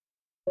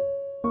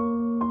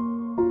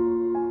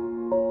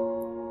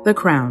The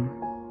crown.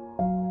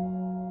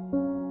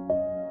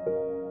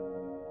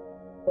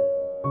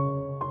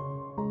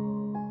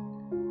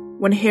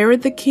 When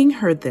Herod the king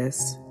heard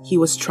this, he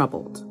was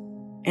troubled,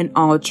 and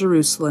all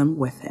Jerusalem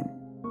with him.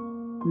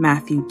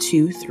 Matthew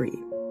 2:3.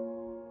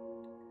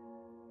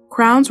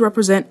 Crowns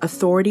represent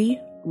authority,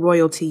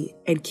 royalty,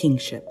 and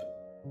kingship.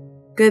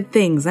 Good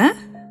things, eh?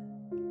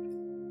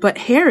 But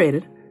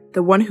Herod,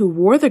 the one who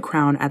wore the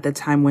crown at the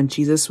time when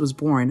Jesus was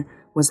born,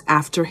 was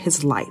after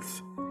his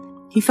life.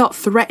 He felt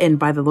threatened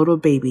by the little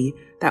baby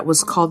that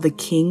was called the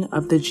King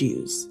of the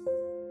Jews.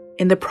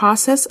 In the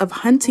process of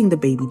hunting the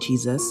baby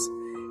Jesus,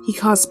 he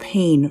caused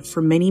pain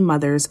for many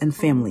mothers and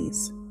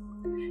families.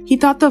 He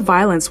thought the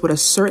violence would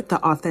assert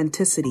the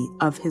authenticity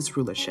of his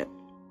rulership.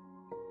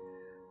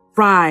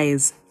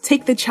 Rise,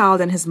 take the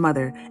child and his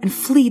mother, and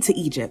flee to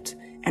Egypt,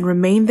 and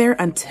remain there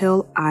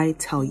until I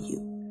tell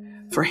you.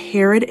 For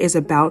Herod is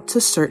about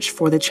to search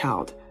for the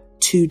child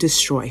to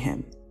destroy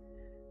him.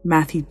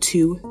 Matthew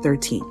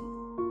 2:13.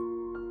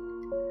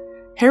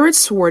 Herod's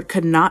sword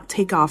could not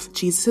take off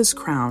Jesus'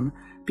 crown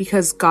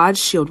because God's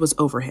shield was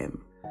over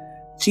him.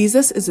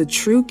 Jesus is a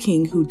true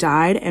king who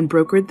died and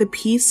brokered the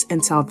peace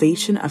and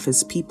salvation of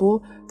his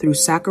people through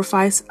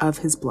sacrifice of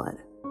his blood.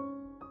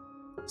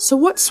 So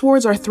what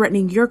swords are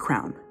threatening your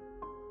crown,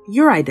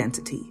 your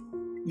identity,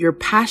 your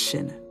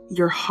passion,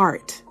 your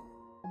heart?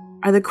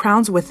 Are the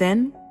crowns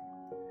within?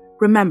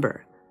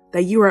 Remember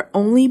that you are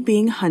only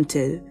being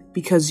hunted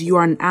because you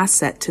are an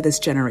asset to this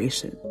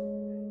generation.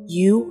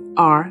 You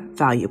are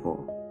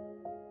valuable.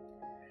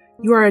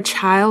 You are a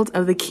child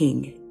of the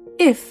King,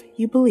 if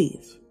you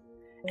believe.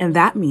 And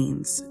that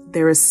means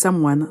there is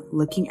someone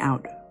looking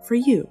out for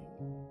you.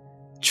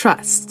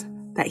 Trust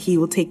that he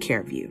will take care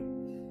of you.